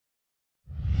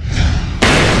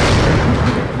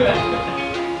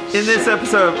In this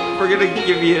episode, we're gonna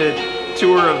give you a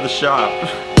tour of the shop.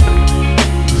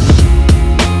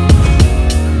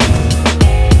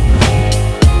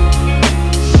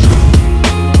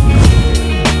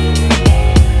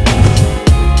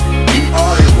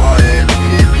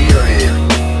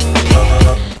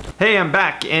 Hey, I'm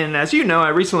back, and as you know, I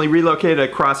recently relocated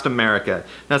across America.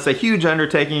 Now, it's a huge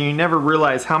undertaking. You never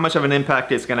realize how much of an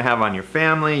impact it's going to have on your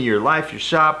family, your life, your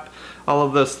shop, all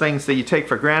of those things that you take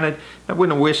for granted. I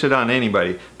wouldn't wish it on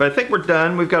anybody. But I think we're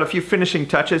done. We've got a few finishing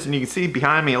touches, and you can see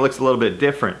behind me it looks a little bit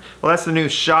different. Well, that's the new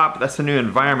shop. That's the new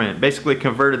environment. Basically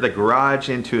converted the garage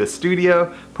into a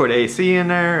studio, put AC in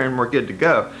there, and we're good to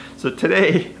go. So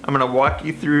today, I'm going to walk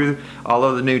you through all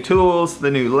of the new tools,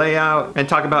 the new layout, and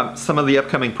talk about some of the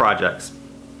upcoming projects.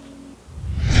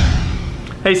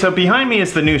 Hey, so behind me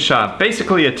is the new shop.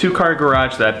 Basically a two-car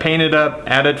garage that I painted up,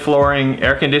 added flooring,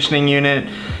 air conditioning unit,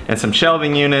 and some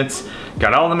shelving units.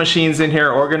 Got all the machines in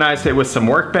here, organized it with some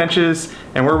workbenches,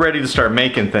 and we're ready to start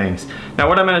making things. Now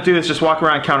what I'm going to do is just walk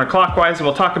around counterclockwise, and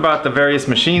we'll talk about the various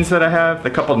machines that I have, the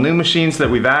couple new machines that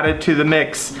we've added to the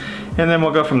mix, and then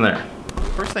we'll go from there.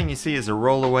 First thing you see is a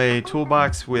roll-away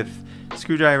toolbox with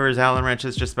screwdrivers, Allen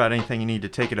wrenches, just about anything you need to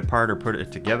take it apart or put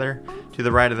it together. To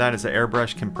the right of that is an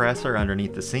airbrush compressor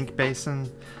underneath the sink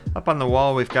basin. Up on the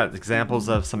wall we've got examples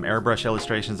of some airbrush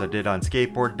illustrations I did on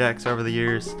skateboard decks over the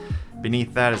years.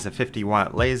 Beneath that is a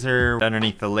 50-watt laser.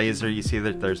 Underneath the laser you see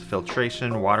that there's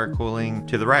filtration, water cooling.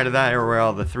 To the right of that are where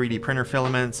all the 3D printer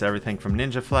filaments, everything from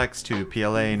NinjaFlex to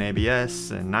PLA and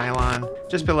ABS and nylon.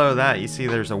 Just below that you see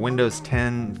there's a Windows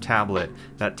 10 tablet.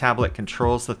 That tablet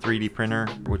controls the 3D printer,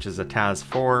 which is a TAS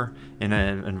 4 in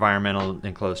an environmental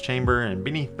enclosed chamber, and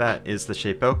beneath that is the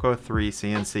Shapeoko 3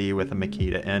 CNC with a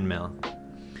Makita end mill.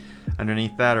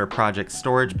 Underneath that are project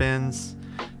storage bins.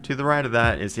 To the right of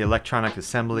that is the electronic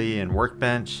assembly and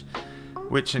workbench,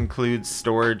 which includes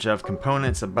storage of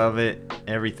components above it,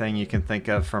 everything you can think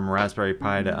of from Raspberry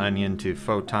Pi to Onion to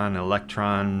photon,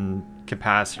 electron,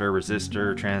 capacitor,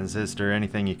 resistor, transistor,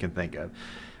 anything you can think of.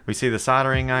 We see the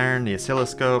soldering iron, the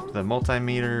oscilloscope, the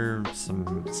multimeter,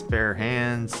 some spare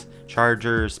hands,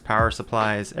 chargers, power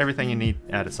supplies, everything you need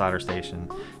at a solder station.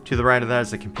 To the right of that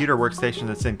is a computer workstation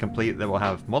that's incomplete that will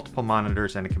have multiple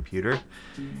monitors and a computer.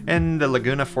 And the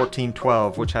Laguna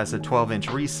 1412, which has a 12-inch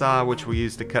resaw, which we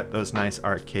use to cut those nice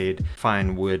arcade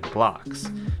fine wood blocks.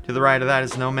 To the right of that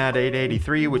is Nomad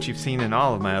 883, which you've seen in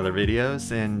all of my other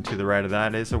videos. And to the right of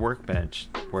that is a workbench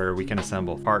where we can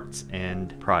assemble parts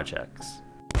and projects.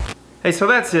 Hey, so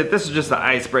that's it. This is just an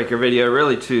icebreaker video,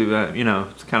 really to, you know,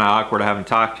 it's kind of awkward I haven't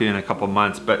talked to you in a couple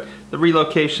months, but the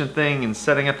relocation thing and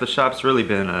setting up the shop's really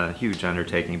been a huge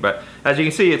undertaking. But as you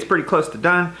can see, it's pretty close to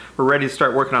done. We're ready to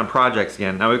start working on projects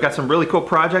again. Now we've got some really cool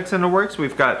projects in the works.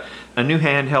 We've got a new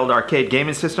handheld arcade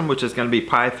gaming system, which is going to be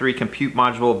Pi 3 compute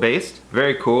module based.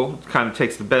 Very cool. It kind of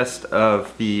takes the best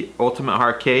of the Ultimate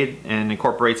Arcade and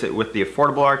incorporates it with the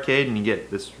affordable arcade, and you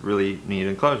get this really neat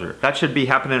enclosure. That should be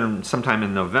happening sometime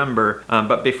in November.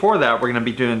 But before that, we're going to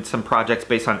be doing some projects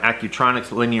based on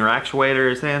Accutronics linear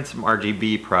actuators and some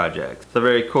RGB projects. So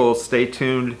very cool. Stay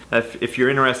tuned if you're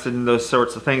interested in those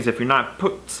sorts of things. If you're not,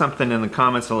 put something in the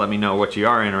comments to let me know what you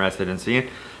are interested in seeing.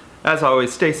 As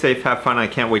always, stay safe, have fun. I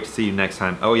can't wait to see you next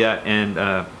time. Oh yeah,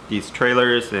 and these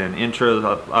trailers and intros,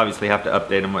 I'll obviously have to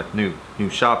update them with new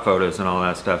shop photos and all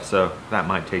that stuff, so that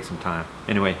might take some time.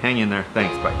 Anyway, hang in there.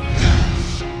 Thanks, bye.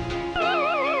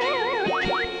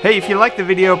 Hey, if you like the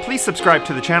video, please subscribe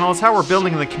to the channel. It's how we're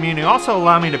building the community. Also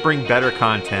allow me to bring better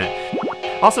content.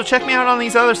 Also check me out on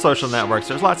these other social networks.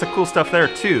 There's lots of cool stuff there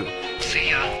too. See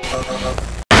ya.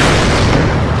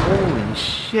 Holy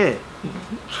shit.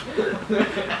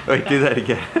 Wait, do that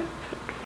again.